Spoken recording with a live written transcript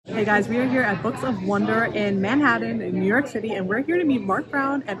Hey guys, we are here at Books of Wonder in Manhattan, in New York City, and we're here to meet Marc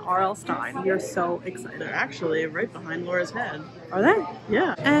Brown and R.L. Stine. We are so excited. They're actually right behind Laura's head. Are they?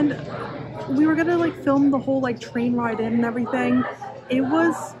 Yeah. And we were gonna like film the whole like train ride in and everything. It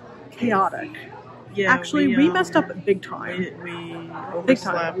was chaotic. Yeah. Actually, we messed up big time. We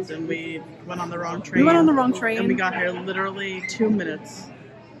overslept and we went on the wrong train. We went on the wrong train. And we got here literally 2 minutes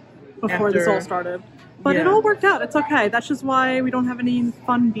before this all started. But it all worked out. It's okay. That's just why we don't have any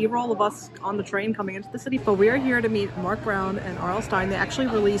fun B-roll of us on the train coming into the city. But we are here to meet Marc Brown and R.L. Stine. They actually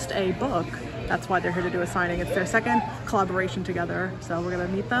released a book. That's why they're here to do a signing. It's their second collaboration together. So we're going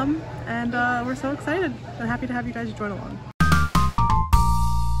to meet them. And we're so excited. I'm happy to have you guys join along.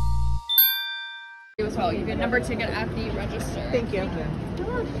 As well, you get a number ticket at the register. Thank you.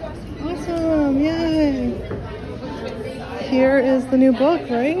 Awesome. Yay. Here is the new book,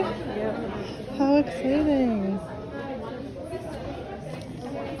 right? Yeah. How exciting.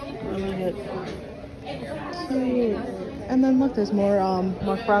 I love it. Cute. And then look, there's more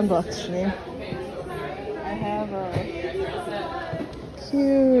Marc Brown books, Janine. I have a...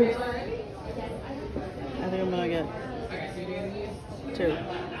 Cute. I think I'm gonna get 2.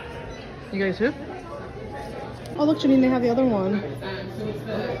 You guys too? Oh look, Janine, they have the other one.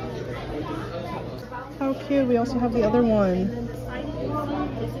 How cute. We also have the other one.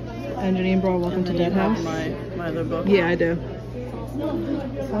 And Janine brought Welcome to Dead House. My other book. Yeah, I do.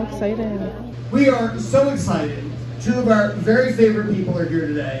 How exciting. We are so excited. 2 of our very favorite people are here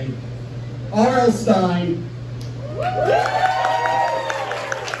today. R.L. Stine,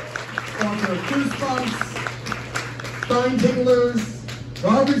 author of Goosebumps, Stine Tinglers,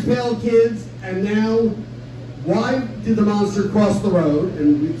 Robert's Pale Kids, and now, Why Did the Monster Cross the Road?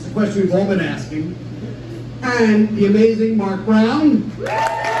 And it's a question we've all been asking. And the amazing Marc Brown.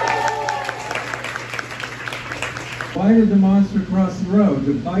 Why did the monster cross the road?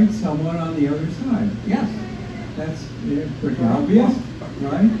 To bite someone on the other side. Yes. That's pretty obvious,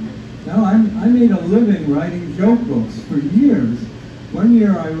 right? No, I made a living writing joke books for years. One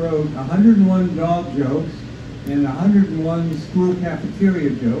year I wrote 101 dog jokes and 101 school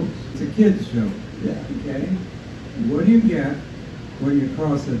cafeteria jokes. It's a kid's joke. Yeah. Okay? What do you get when you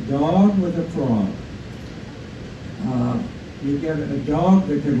cross a dog with a frog? You get a dog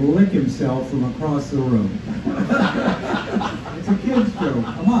that can lick himself from across the room. It's a kid's joke,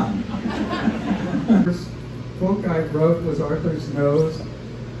 come on. The first book I wrote was Arthur's Nose.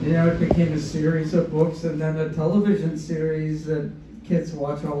 You know, it became a series of books and then a television series that kids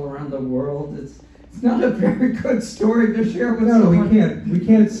watch all around the world. It's not a very good story to share with someone. We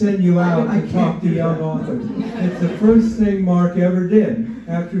can't send you out to talk to young authors. It's the first thing Marc ever did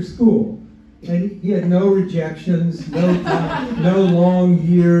after school. And he had no rejections, no long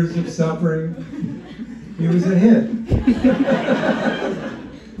years of suffering. He was a hit.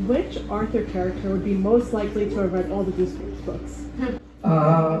 Which Arthur character would be most likely to have read all the Goosebumps books?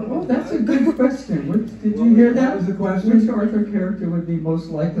 Well, that's a good question. Did you hear that? That was the question? Which Arthur character would be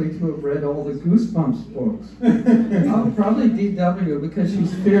most likely to have read all the Goosebumps books? Probably DW, because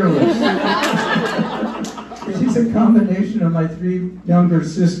she's fearless. She's a combination of my 3 younger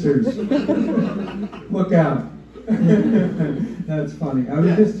sisters. Look out. That's funny. I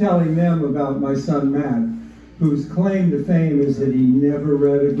was just telling them about my son Matt, whose claim to fame is that he never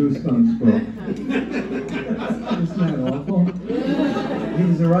read a Goosebumps book. Isn't that awful? He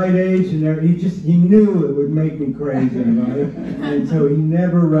was the right age, and he knew it would make me crazy, right? And so he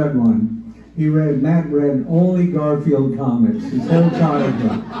never read one. Matt read only Garfield comics his whole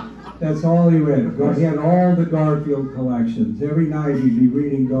childhood. That's all he read. He had all the Garfield collections. Every night he'd be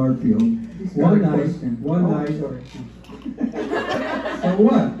reading Garfield. One night. So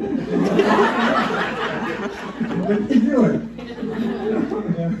what? What are you doing?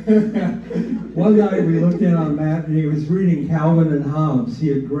 One night we looked in on Matt and he was reading Calvin and Hobbes. He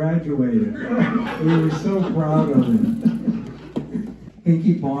had graduated. We were so proud of him.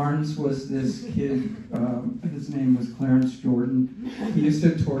 Pinky Barnes was this kid, his name was Clarence Jordan. He used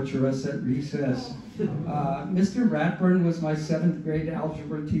to torture us at recess. Mr. Ratburn was my 7th grade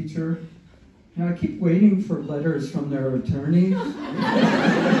algebra teacher. You know, I keep waiting for letters from their attorneys.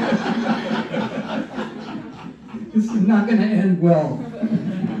 This is not going to end well.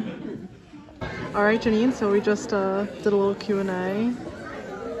 All right, Janine, so we just did a little Q&A.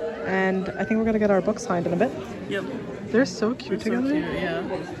 And I think we're going to get our book signed in a bit. Yep. They're so cute together. So cute, yeah.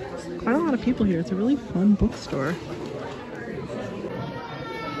 Quite a lot of people here. It's a really fun bookstore.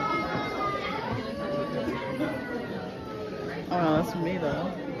 Oh no, that's for me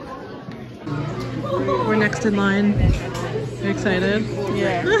though. We're next in line. Are you excited?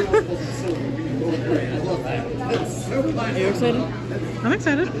 Yeah. Are you excited? I'm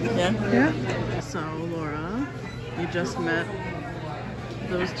excited. Yeah. Yeah. So, Laura, you just met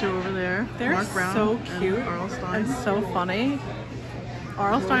those two over there. They're Marc Brown so cute and R.L. Stine. and so funny.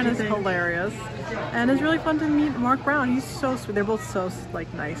 R.L. Stine is hilarious, and it's really fun to meet Marc Brown. He's so sweet. They're both so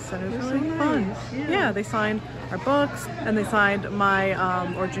like nice, and it was really fun. Yeah, they signed our books, and they signed my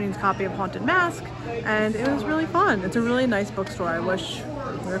or Janine's copy of Haunted Mask, and it was really fun. It's a really nice bookstore. I wish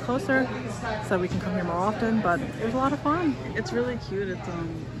we were closer so we can come here more often, but it was a lot of fun. It's really cute. It's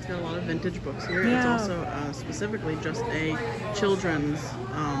got a lot of vintage books here. Yeah. It's also specifically just a children's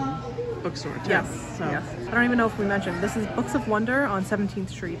bookstore too. Yes, So. yes. I don't even know if we mentioned, this is Books of Wonder on 17th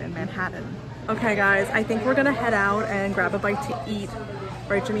Street in Manhattan. Okay guys, I think we're gonna head out and grab a bite to eat.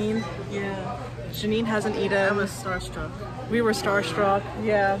 Right, Janine? Yeah. Janine hasn't eaten. I was starstruck. We were starstruck.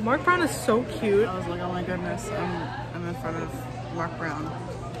 Yeah, Marc Brown is so cute. I was like, oh my goodness, I'm in front of Marc Brown.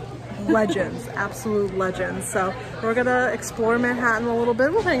 Legends, absolute legends. So we're gonna explore Manhattan a little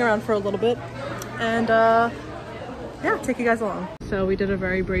bit. We'll hang around for a little bit and yeah, take you guys along. So we did a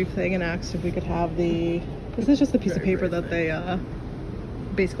very brave thing and asked if we could have this is just the piece of paper that they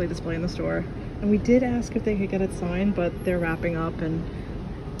basically display in the store. And we did ask if they could get it signed, but they're wrapping up and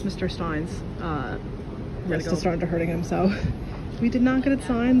Mr. Stine's wrist is starting to hurting him, so we did not get it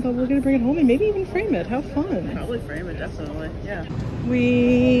signed, but we're gonna bring it home and maybe even frame it. How fun. Probably frame it, definitely. Yeah.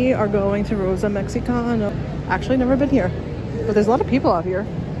 We are going to Rosa Mexicana. Actually, never been here, but there's a lot of people out here.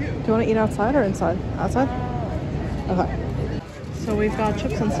 Do you want to eat outside or inside? Outside? Okay. So we've got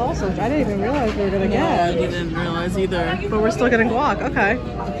chips and salsa, which I didn't even realize we were gonna Yeah, I get. didn't realize either. But we're still getting guac. Okay.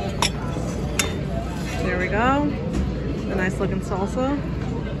 There we go. A nice looking salsa.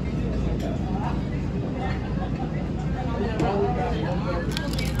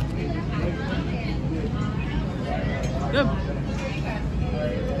 Good.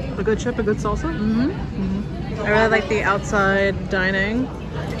 A good chip, a good salsa. I really like the outside dining.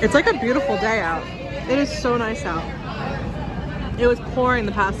 It's like a beautiful day out. It is so nice out. It was pouring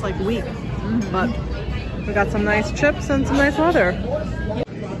the past like week, but we got some nice chips and some nice weather.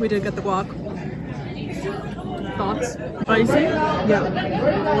 We did get the guac. Thoughts? Spicy.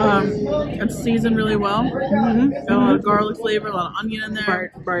 Yeah. It's seasoned really well. Got a lot of garlic flavor, a lot of onion in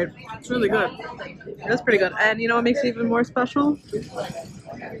there. Right. It's really good. That's pretty good. And you know what makes it even more special?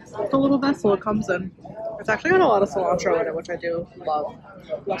 The little vessel it comes in. It's actually got a lot of cilantro in it, which I do love.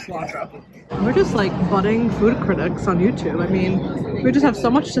 Love cilantro. We're just like budding food critics on YouTube. I mean, we just have so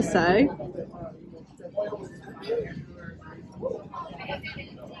much to say.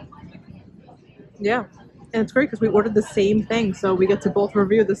 Yeah. And it's great because we ordered the same thing, so we get to both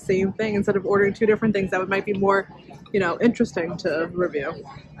review the same thing instead of ordering two different things that might be more, you know, interesting to review.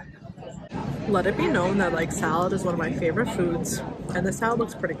 Let it be known that like salad is one of my favorite foods, and the salad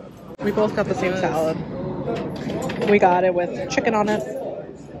looks pretty good. We both got the same salad. We got it with chicken on it.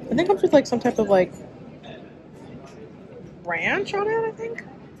 I think it comes with like some type of like ranch on it, I think.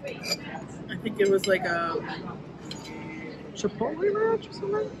 I think it was like a Chipotle ranch or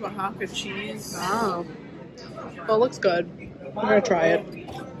something? Oaxaca cheese. Oh. Well, it looks good. I'm gonna try it.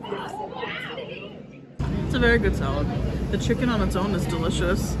 It's a very good salad. The chicken on its own is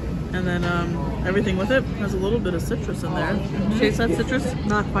delicious. And then everything with it has a little bit of citrus in there. Taste that citrus?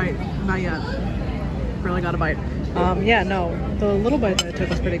 Not quite. Not yet. Really got a bite. Yeah, no. The little bite that I took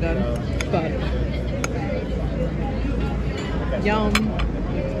was pretty good. But yum.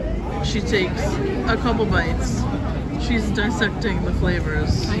 She takes a couple bites. She's dissecting the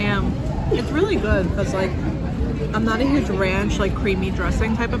flavors. I am. It's really good because like I'm not a huge ranch like creamy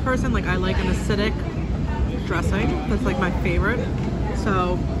dressing type of person. Like I like an acidic dressing. That's like my favorite.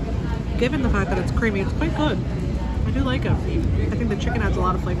 So given the fact that it's creamy, it's quite good. I do like it. I think the chicken adds a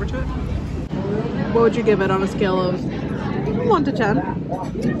lot of flavor to it. What would you give it on a scale of 1 to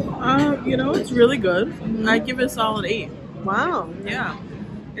 10? You know, it's really good. I'd give it a solid 8. Wow. Yeah.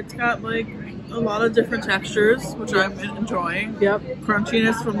 It's got like a lot of different textures, which I'm enjoying. Yep.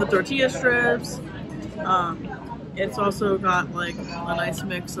 Crunchiness from the tortilla strips. It's also got like a nice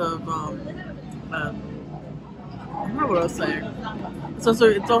mix of I don't know what I was saying. It's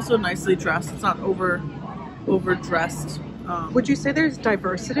also nicely dressed. It's not overdressed. Would you say there's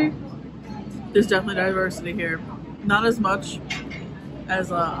diversity? There's definitely diversity here. Not as much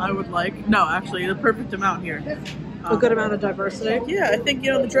as I would like. No, actually, the perfect amount here. A good amount of diversity? Yeah, I think,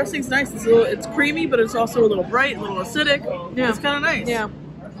 you know, the dressing's nice. It's creamy, but it's also a little bright, a little acidic. Yeah. It's kind of nice. Yeah.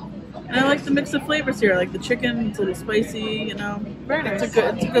 And I like the mix of flavors here. Like the chicken, it's a little spicy, you know. Very nice.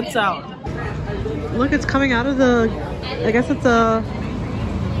 It's a good salad. Look, it's coming out of the, I guess it's a,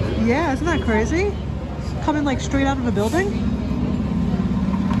 yeah, isn't that crazy? It's coming like straight out of a building.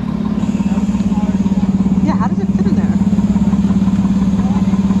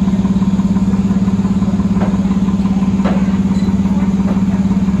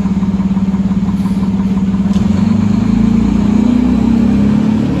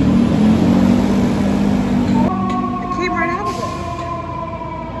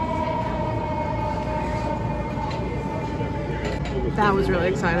 That was really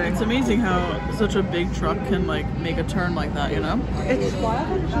exciting. It's amazing how such a big truck can like make a turn like that, you know? It's wild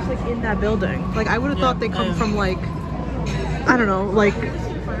that it's just like in that building. Like I would have thought they come from like, I don't know, like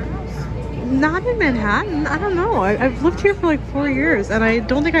not in Manhattan. I don't know. I've lived here for like 4 years and I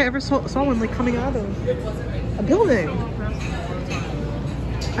don't think I ever saw one like coming out of a building.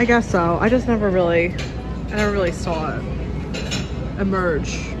 I guess so. I never really saw it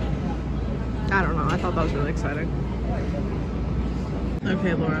emerge. I don't know. I thought that was really exciting.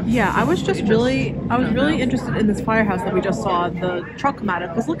 Okay, Laura. Yeah, I was really interested in this firehouse that we just saw the truck come out of,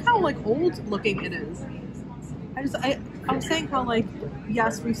 because look how like old looking it is. I was saying how like,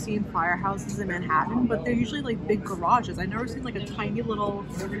 yes, we've seen firehouses in Manhattan, but they're usually like big garages. I've never seen like a tiny little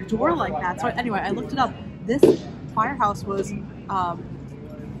door like that. So anyway, I looked it up. This firehouse was, I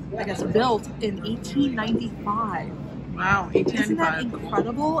guess, built in 1895. Wow, 1895. Isn't that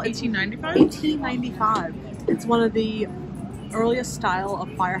incredible? 1895? 1895. It's one of the earliest style of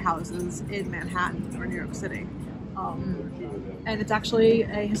firehouses in Manhattan or New York City. And it's actually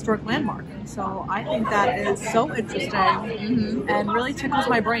a historic landmark. So I think that is so interesting and really tickles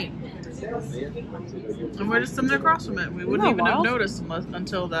my brain. And we're just sitting across from it. We wouldn't even have noticed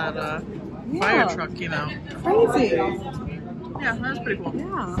until that fire truck came out. Crazy. Yeah, that's pretty cool.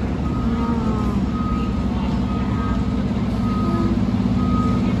 Yeah.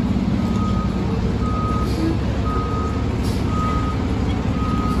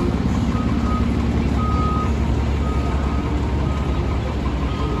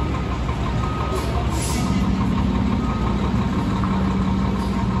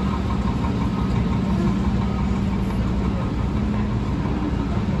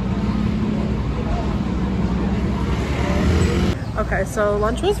 Okay, so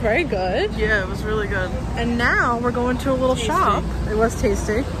lunch was very good. Yeah, it was really good. And now we're going to a little shop. It was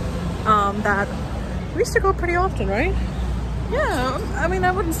tasty. That we used to go pretty often, right? Yeah, I mean,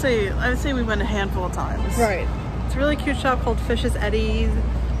 I would say we went a handful of times. Right. It's a really cute shop called Fish's Eddie's,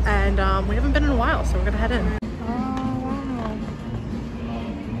 and we haven't been in a while, so we're gonna head in.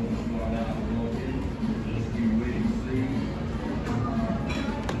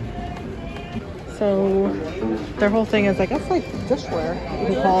 So their whole thing is, I guess, like dishware, you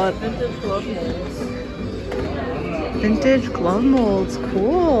could call it. Vintage glove molds. Vintage glove molds,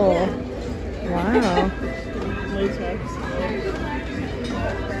 cool. Wow. Latex.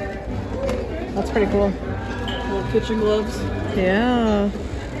 That's pretty cool. Little kitchen gloves. Yeah.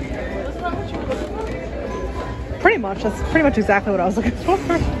 Pretty much. That's pretty much exactly what I was looking for.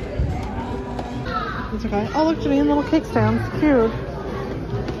 It's okay. Oh, look, Janine, little cake stands. Cute.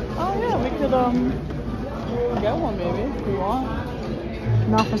 Oh yeah, we could get one maybe if we want.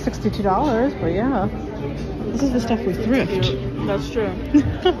 Not for $62, but yeah. This is the stuff we thrift. That's true.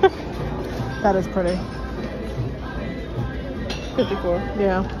 That is pretty. 54.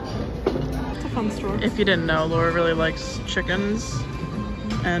 Yeah. It's a fun store. If you didn't know, Laura really likes chickens,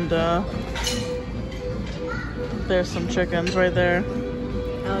 and there's some chickens right there.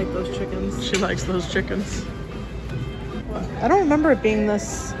 I like those chickens. She likes those chickens. I don't remember it being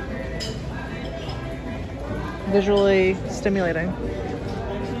this visually stimulating.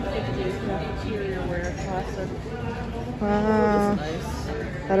 Wow.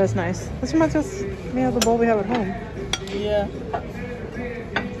 That is nice. This reminds me of the bowl we have at home. Yeah.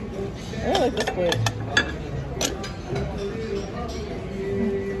 I like this plate.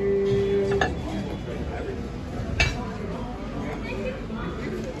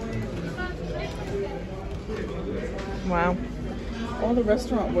 Wow. All the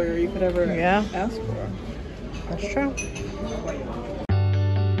restaurant ware you could ever ask for. That's true.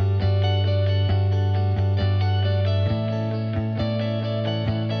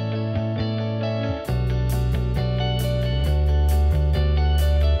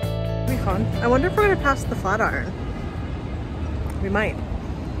 Fun. I wonder if we're gonna pass the Flatiron. We might.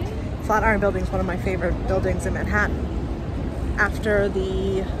 Flatiron Building is one of my favorite buildings in Manhattan. After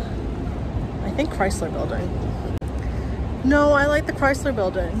the, I think, Chrysler Building. No, I like the Chrysler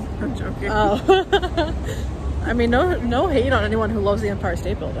Building. I'm joking. Oh. I mean, no hate on anyone who loves the Empire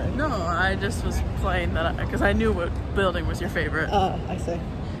State Building. No, I just was playing that because I knew what building was your favorite. Oh, I see.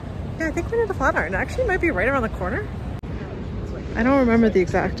 Yeah, I think we're near the Flatiron. It actually might be right around the corner. I don't remember the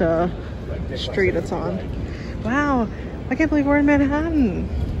exact street it's on. Wow, I can't believe we're in Manhattan.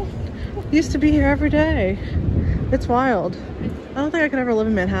 Used to be here every day. It's wild. I don't think I could ever live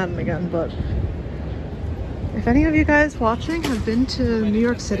in Manhattan again, but if any of you guys watching have been to New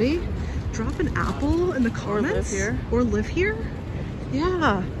York City, drop an apple in the comments. Or live here.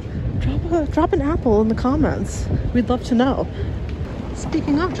 Yeah, drop an apple in the comments. We'd love to know.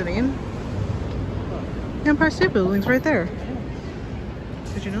 Speaking of, Janine, the Empire State Building's right there.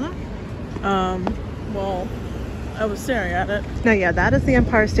 Did you know that? Well, I was staring at it. No, yeah, that is the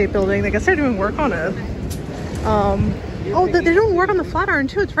Empire State Building. I guess they're doing work on it. Oh, they're doing work on the Flatiron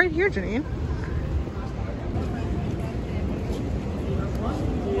too. It's right here, Janine.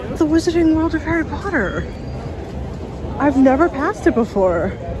 The Wizarding World of Harry Potter. I've never passed it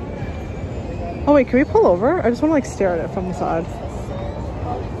before. Oh wait, can we pull over? I just want to like stare at it from the side.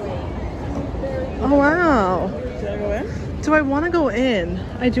 Oh wow. Did I go in? Do I want to go in?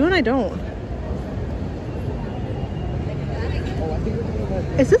 I do and I don't.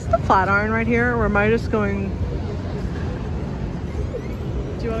 Is this the Flatiron right here, or am I just going?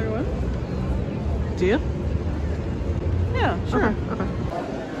 Do you want to go in? Do you? Yeah, sure. Okay.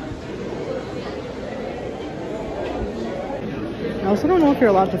 I also don't know if you're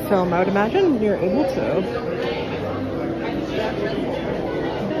allowed to film. I would imagine you're able to.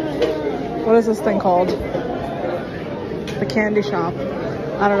 What is this thing called? The candy shop.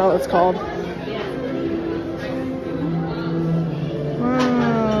 I don't know what it's called.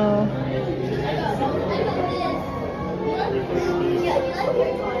 Wow.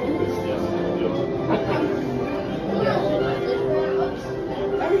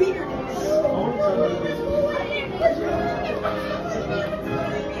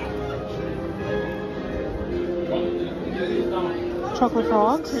 Chocolate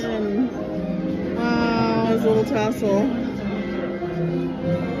frogs? 10. Wow, his little tassel.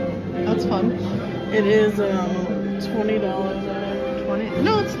 That's fun. It is $20. 20?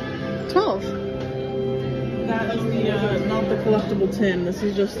 No, it's 12. That is the not the collectible tin. This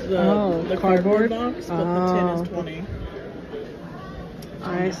is just the cardboard box, but the tin is 20.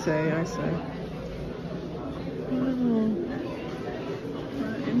 I see. Oh,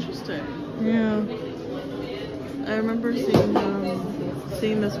 interesting. Yeah. I remember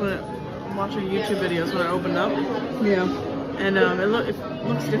seeing this watching YouTube videos when it opened up. Yeah. And it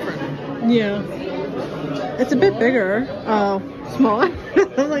looks different. Yeah. It's a bit bigger. Oh, smaller?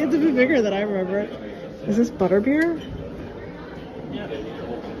 Like it's a bit bigger than I remember it. Is this butterbeer? Yeah.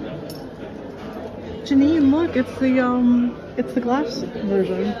 Janine, look, it's the glass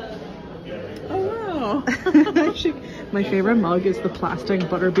version. Oh wow. Actually, my favorite mug is the plastic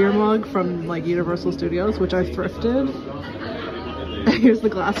butterbeer mug from like Universal Studios, which I thrifted. Here's the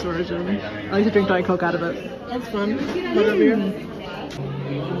glass version. I like to drink Diet Coke out of it. That's fun. Butterbeer.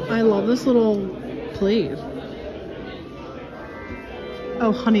 I love this little plate.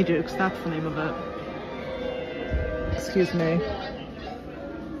 Oh, Honeydukes, that's the name of it. Excuse me.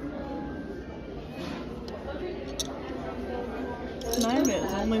 Nine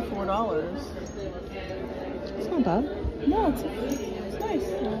is only $4. It's not bad. No, it's nice.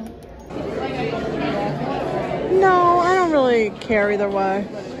 No, I don't really care either way.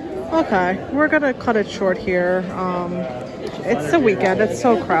 Okay, we're gonna cut it short here. It's a weekend, it's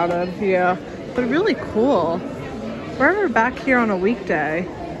so crowded, yeah. But really cool. If we're ever back here on a weekday,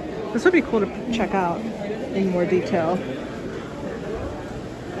 this would be cool to check out in more detail.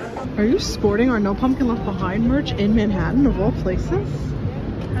 Are you sporting our No Pumpkin Left Behind merch in Manhattan, of all places? I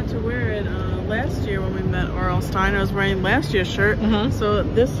had to wear it last year when we met R.L. Stine. I was wearing last year's shirt. So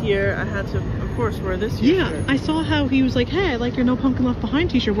this year I had to, of course, wear this year's shirt. I saw how he was like, hey, I like your No Pumpkin Left Behind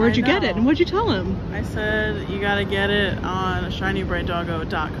t-shirt. Where'd you get it? And what'd you tell him? I said, you gotta get it on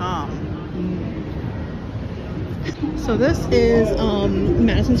shinybritedoggo.com. So this is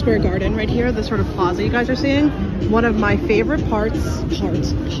Madison Square Garden right here, the sort of plaza you guys are seeing. One of my favorite parks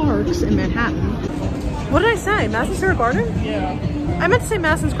in Manhattan. What did I say? Madison Square Garden? Yeah. I meant to say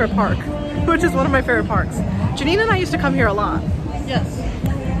Madison Square Park, which is one of my favorite parks. Janine and I used to come here a lot. Yes.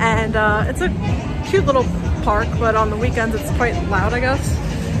 And it's a cute little park, but on the weekends it's quite loud, I guess.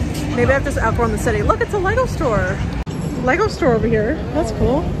 Maybe I've just outgrown the city. Look, it's a Lego store. Lego store over here. That's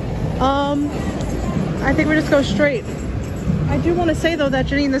cool. I think we just go straight. I do want to say though that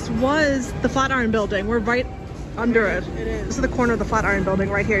Janine, this was the Flatiron building. We're right under it. It is. This is the corner of the Flatiron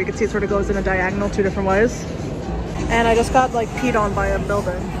building right here. You can see it sort of goes in a diagonal two different ways. And I just got like peed on by a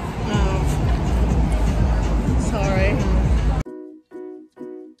building. Oh. Sorry.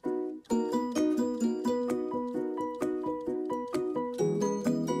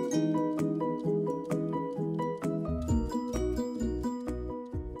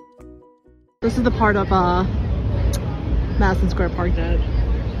 This is the part of Madison Square Park that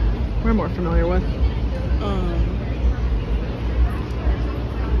we're more familiar with.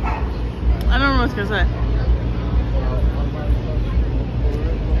 I don't know what I was gonna say.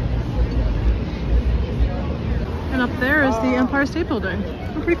 And up there is the Empire State Building.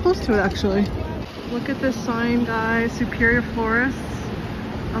 We're pretty close to it actually. Look at this sign, guys. Superior Forests.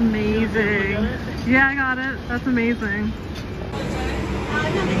 Amazing. Yeah, I got it. That's amazing.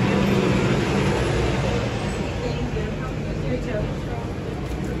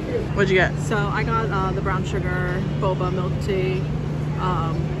 What'd you get? So I got the brown sugar boba milk tea.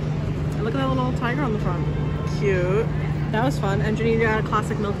 And look at that little tiger on the front. Cute. That was fun. And Janine got a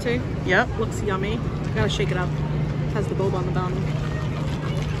classic milk tea. Yep. Looks yummy. Gotta shake it up. It has the boba on the bottom.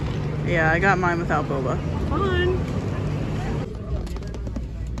 Yeah, I got mine without boba. Fun.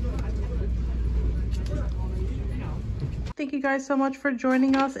 Thank you guys so much for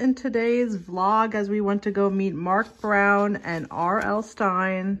joining us in today's vlog as we went to go meet Marc Brown and R.L.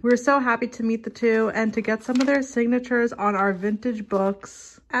 Stine. We were so happy to meet the two and to get some of their signatures on our vintage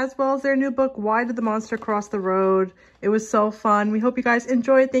books, as well as their new book, Why Did the Monster Cross the Road? It was so fun. We hope you guys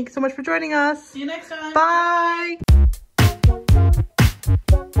enjoyed. Thank you so much for joining us. See you next time. Bye.